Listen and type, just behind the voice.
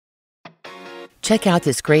Check out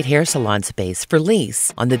this great hair salon space for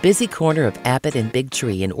lease on the busy corner of Abbott and Big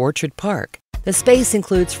Tree in Orchard Park. The space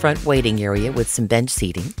includes front waiting area with some bench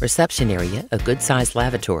seating, reception area, a good-sized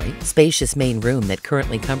lavatory, spacious main room that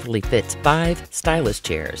currently comfortably fits 5 stylist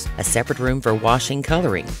chairs, a separate room for washing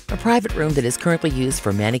coloring, a private room that is currently used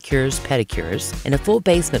for manicures, pedicures, and a full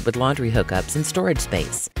basement with laundry hookups and storage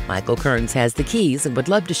space. Michael Kearns has the keys and would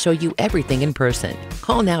love to show you everything in person.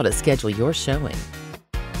 Call now to schedule your showing.